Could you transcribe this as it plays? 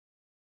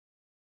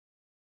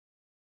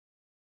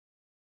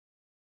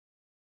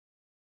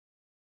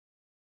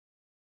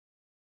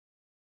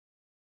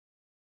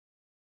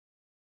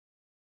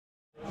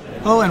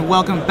Oh, and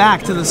welcome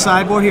back to the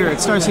sideboard here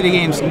at Star City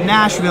Games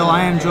Nashville.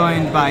 I am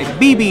joined by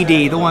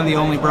BBD, the one, the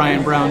only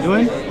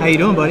Braun-Duin. How you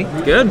doing, buddy?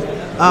 Good.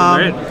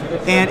 Great.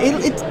 And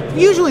it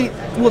usually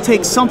will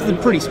take something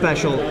pretty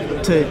special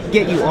to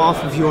get you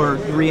off of your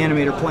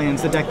Reanimator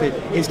plans, the deck that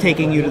is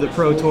taking you to the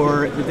Pro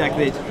Tour, the deck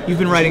that you've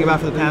been writing about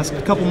for the past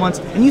couple months,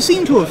 and you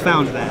seem to have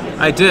found that.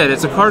 I did.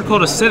 It's a card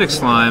called Acidic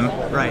Slime.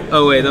 Right.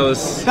 Oh wait, that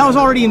was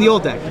already in the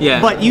old deck.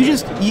 Yeah. But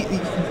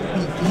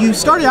you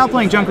started out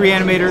playing Junk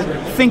Reanimator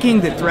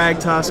thinking that Thrag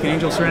Tusk and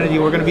Angel Serenity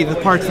were going to be the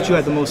parts that you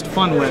had the most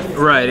fun with.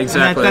 Right,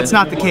 exactly. That's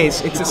not the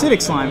case. It's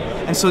Acidic Slime.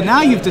 And so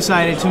now you've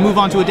decided to move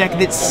on to a deck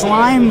that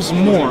slimes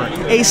more.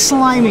 A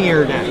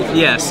slimier deck.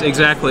 Yes,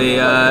 exactly.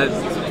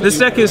 This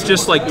deck is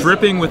just like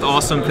dripping with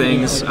awesome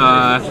things.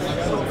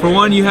 For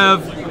one, you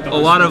have a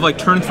lot of like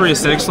turn 3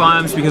 Acidic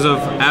Slimes because of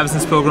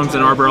Avacyn's Pilgrims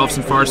and Arbor Elves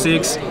and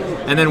Farseeks.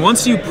 And then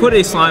once you put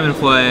a slime in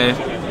play,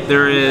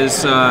 there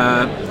is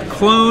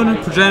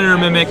Clone, Progenitor,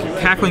 Mimic,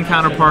 Cackling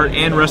Counterpart,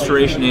 and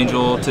Restoration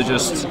Angel to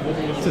just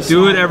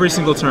do it every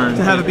single turn.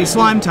 To have it be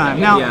slime time.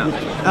 Now,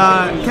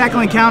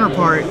 Cackling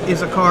Counterpart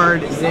is a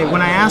card that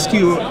when I ask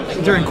you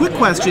during quick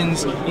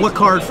questions what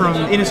card from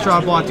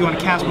Innistrad block do you want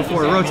to cast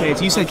before it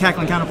rotates, you said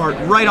Cackling Counterpart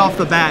right off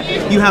the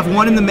bat. You have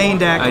one in the main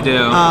deck. I do.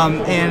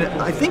 And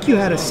I think you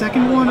had a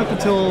second one up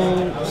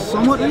until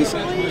somewhat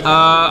recently?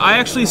 I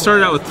actually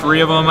started out with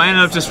 3 of them. I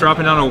ended up just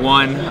dropping down to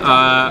 1.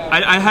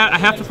 I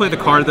have to play the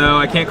card though.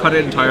 I can't cut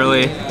it entirely.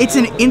 It's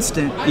an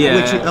instant,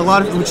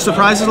 which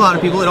surprises a lot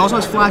of people. It also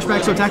has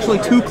flashback, so it's actually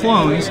 2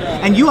 clones,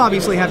 and you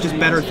obviously have just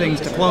better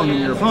things to clone than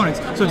your opponents,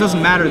 so it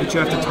doesn't matter that you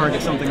have to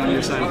target something on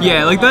your side.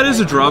 Yeah, like that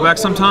is a drawback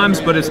sometimes,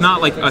 but it's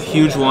not like a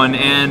huge one.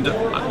 And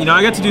you know,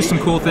 I got to do some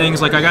cool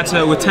things. Like I got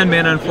to, with 10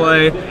 mana in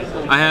play,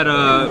 I had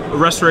a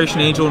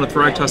Restoration Angel and a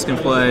Thrag Tusk in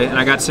play, and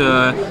I got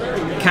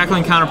to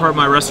Cackling Counterpart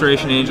my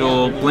Restoration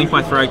Angel, blink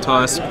my Thrag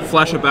Tusk,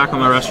 flash it back on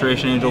my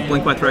Restoration Angel,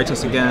 blink my Thrag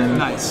Tusk again.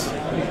 Nice.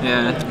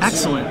 Yeah.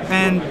 Excellent.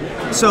 And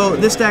so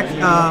this deck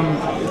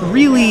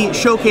really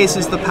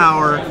showcases the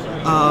power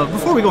of,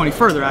 before we go any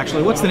further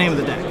actually, what's the name of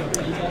the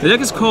deck? The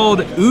deck is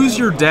called Ooze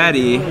Your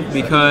Daddy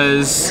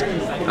because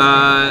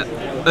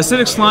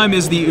Acidic Slime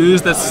is the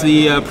ooze that's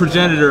the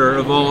progenitor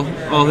of all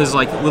his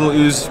like little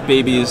ooze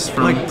babies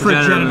from like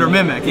Progenitor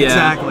Mimic, yeah.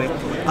 Exactly.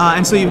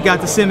 And so you've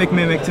got the Simic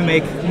Mimic to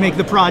make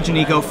the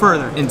progeny go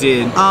further.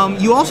 Indeed.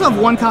 You also have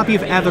 1 copy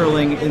of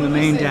Etherling in the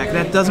main deck.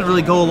 That doesn't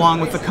really go along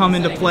with the come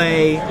into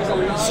play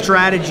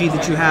strategy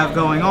that you have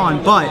going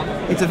on, but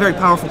it's a very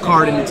powerful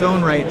card in its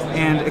own right,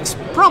 and it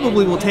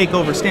probably will take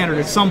over Standard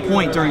at some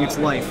point during its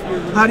life.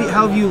 How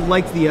have you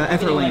liked the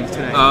Etherling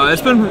today?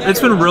 It's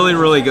been really,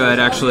 really good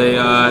actually.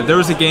 There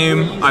was a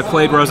game I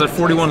played where I was at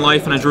 41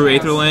 life and I drew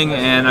Aetherling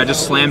and I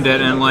just slammed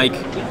it, and like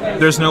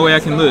there's no way I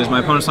can lose. My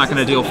opponent's not going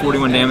to deal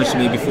 41 damage to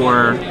me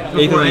before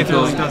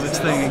Aetherling does its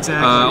thing.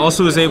 Exactly.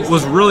 Also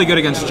was really good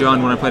against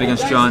Jund when I played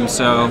against Jund.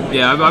 So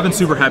yeah, I've been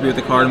super happy with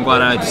the card. I'm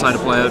glad I decided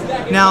to play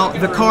it. Now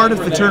the card of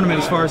the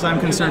tournament, as far as I'm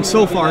concerned,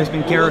 so far has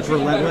been Garrett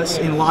Relentless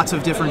in lots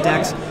of different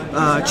decks.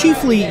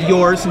 Chiefly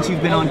yours, since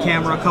you've been on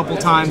camera a couple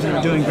times and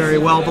you're doing very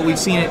well, but we've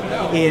seen it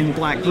in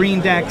black-green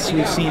decks,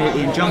 we've seen it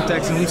in junk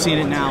decks, and we've seen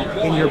it now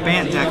in your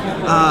Bant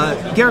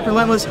deck. Garrett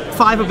Relentless,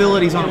 5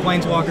 abilities on a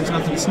Planeswalker, it's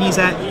nothing to sneeze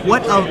at.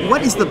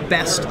 What is the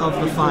best of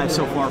the 5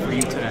 so far for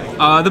you today?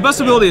 The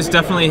best ability is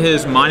definitely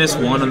his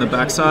 -1 on the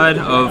backside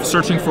of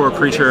searching for a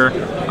creature.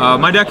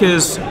 My deck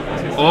is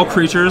all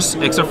creatures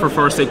except for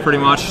Farseek pretty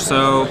much,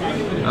 so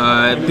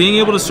being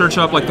able to search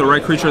up like the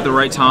right creature at the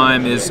right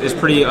time is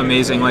pretty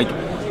amazing. Like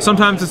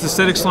sometimes it's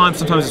Acidic Slime,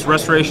 sometimes it's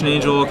Restoration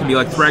Angel, it can be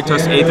like Thrag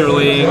Tusk,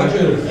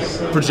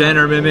 Aetherling,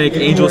 Progenitor, Mimic,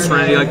 Angel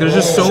Serenity, like there's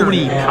just so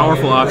many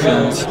powerful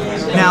options.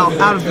 Now,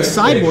 out of the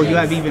sideboard, you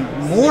have even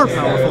more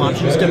powerful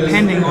options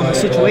depending on the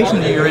situation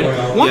that you're in.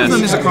 One of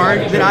them is a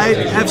card that I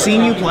have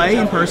seen you play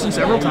in person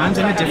several times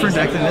in a different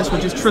deck than this,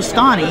 which is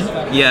Tristani,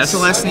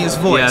 Celestia's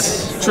Voice.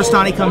 Yes.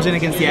 Tristani comes in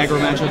against the aggro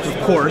matchups,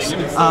 of course,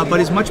 but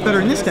is much better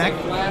in this deck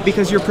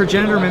because your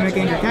Progenitor, Mimic,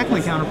 and your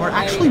Cackling Counterpart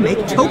actually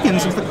make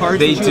tokens of the cards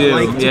that you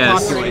like to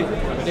populate.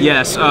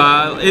 Yes,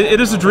 it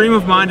is a dream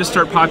of mine to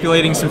start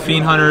populating some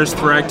Fiend Hunters,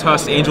 Thrag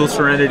Tusk, Angel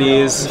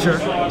Serenities. Sure.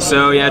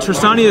 So yeah,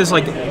 Tristani is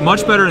like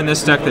much better in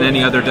this deck than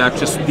any other deck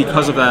just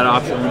because of that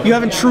option. You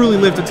haven't truly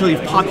lived until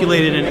you've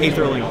populated an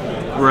Aetherling.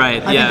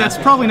 Right, I think that's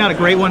probably not a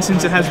great one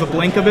since it has the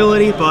blink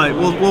ability, but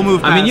we'll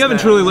move past I mean, you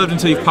haven't truly lived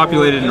until you've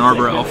populated an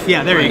Arbor Elf.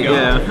 Yeah, there you go.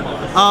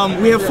 Yeah.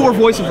 We have 4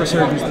 Voice of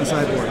Resurgence in the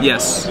sideboard.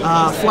 Yes.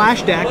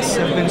 Flash decks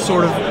have been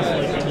sort of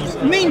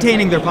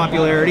maintaining their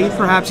popularity,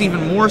 perhaps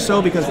even more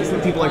so because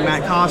people like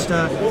Matt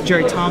Costa,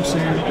 Jerry Thompson,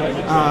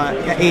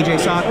 AJ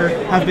Soccer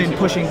have been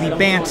pushing the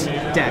Bant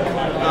deck.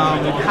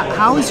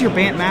 How is your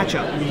Bant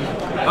matchup?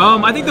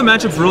 I think the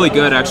matchup's really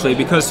good actually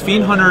because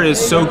Fiend Hunter is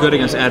so good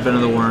against Advent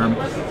of the Worm.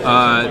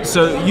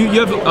 So you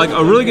have like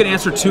a really good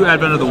answer to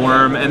Advent of the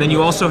Worm, and then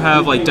you also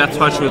have like Death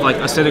Touch with like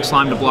Acidic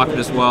Slime to block it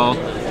as well.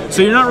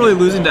 So you're not really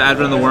losing to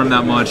Advent of the Worm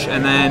that much.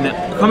 And then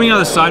coming out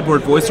of the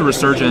sideboard, Voice of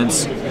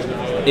Resurgence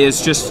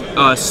is just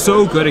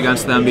so good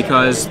against them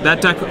because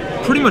that deck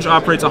pretty much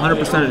operates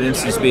 100% at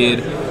instant speed,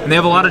 and they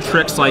have a lot of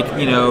tricks like,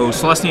 you know,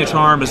 Celestia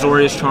Charm,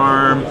 Azorius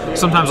Charm,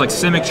 sometimes like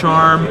Simic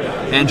Charm,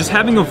 and just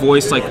having a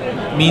voice like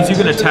means you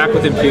can attack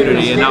with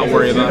impunity and not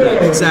worry about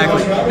it.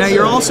 Exactly. Now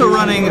you're also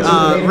running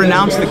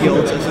Renounce the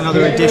Guild as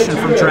another addition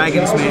from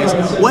Dragon's Maze.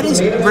 What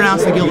is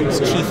Renounce the Guild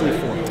chiefly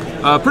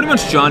for? Pretty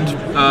much Jund.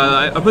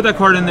 I put that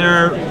card in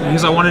there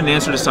because I wanted an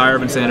answer to Sire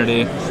of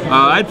Insanity.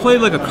 I'd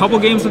played like a couple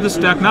games with this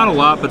deck, not a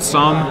lot, but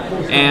some,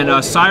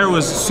 and Sire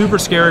was super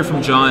scary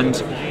from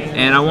Jund,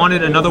 and I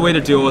wanted another way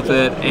to deal with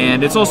it,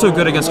 and it's also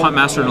good against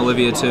Huntmaster and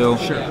Olivia too.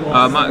 Sure.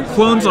 My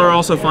clones are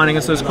also fine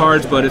against those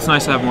cards, but it's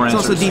nice to have more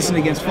answers. It's also decent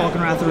against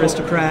Falconwrath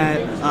Aristocrat,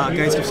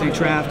 Geist of St.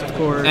 Traft, of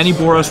course. Any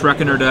Boros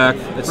Reckoner deck,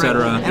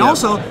 etc. Right. And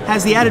also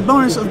has the added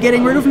bonus of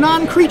getting rid of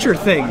non-creature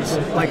things,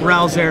 like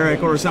Ral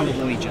Zarek or Assembled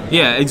Legion.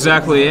 Yeah,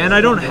 exactly. And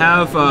I don't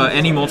have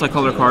any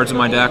multicolor cards in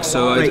my deck,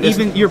 so right.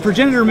 Even your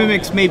Progenitor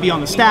Mimics may be on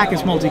the stack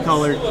as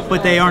multicolored,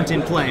 but they aren't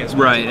in play as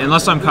right,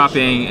 unless I'm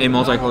copying a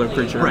multicolored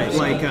creature. Right,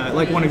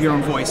 like one of your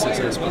own voices,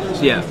 I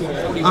suppose. Yeah.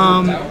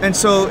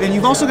 And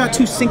you've also got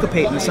 2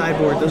 Syncopate in the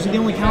sideboard. Those are the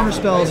only counter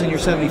spells in your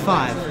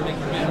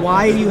 75.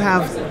 Why do you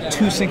have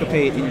 2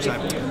 Syncopate in your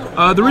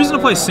sideboard? The reason to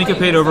play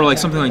Syncopate over like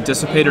something like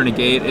Dissipate or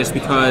Negate is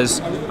because,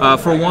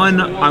 for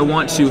one, I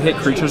want to hit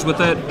creatures with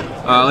it.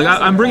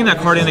 I'm bringing that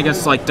card in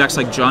against like decks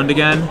like Jund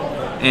again,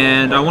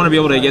 and I want to be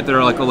able to get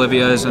their like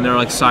Olivias and their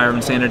like Sire of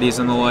Insanities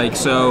and the like.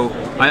 So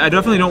I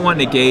definitely don't want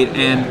Negate,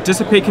 and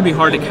Dissipate can be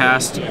hard to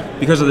cast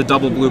because of the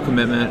double blue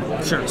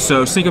commitment. Sure.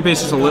 So Syncopate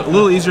is just a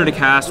little easier to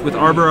cast. With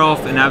Arbor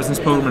Elf and Absence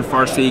Totem and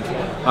Farseek,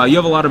 you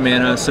have a lot of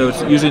mana, so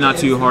it's usually not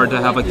too hard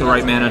to have like the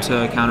right mana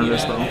to counter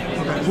this spell.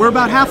 Okay. We're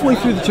about halfway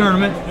through the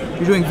tournament.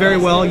 You're doing very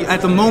well.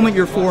 At the moment,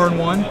 you're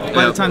 4-1.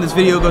 By the time this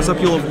video goes up,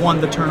 you'll have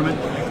won the tournament.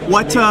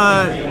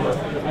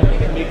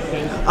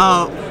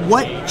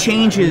 What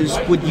changes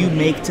would you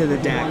make to the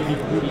deck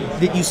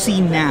that you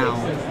see now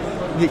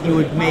that you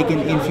would make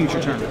in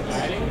future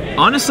tournaments?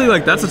 Honestly,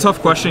 like that's a tough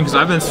question because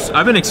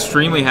I've been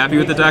extremely happy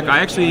with the deck.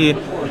 I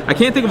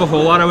can't think of a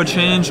whole lot I would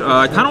change.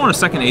 I kind of want a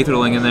second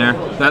Aetherling in there.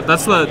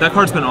 That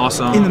card's been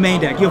awesome. In the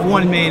main deck, you have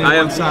 1 main on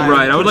one side.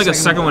 Right, I would like a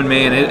second one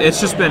main. It's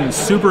just been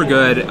super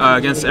good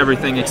against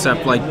everything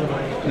except like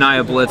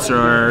Naya Blitz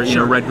or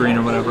Red Green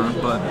or whatever.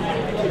 But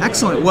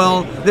excellent.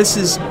 Well, this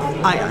is.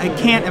 I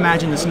can't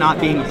imagine this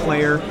not being a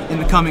player in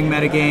the coming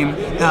metagame.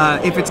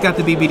 If it's got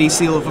the BBD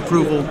seal of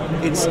approval,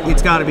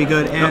 it's got to be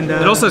good. And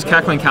it also has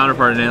Cackling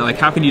Counterpart in it. Like,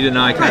 how can you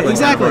deny Cackling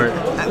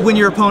Counterpart? When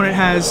your opponent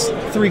has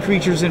 3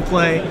 creatures in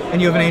play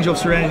and you have an Angel of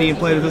Serenity in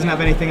play that doesn't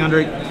have anything under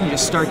it, you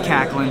just start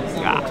cackling.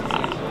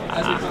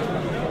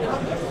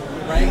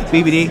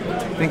 BBD,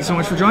 thank you so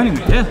much for joining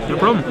me. Yeah, no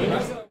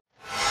problem.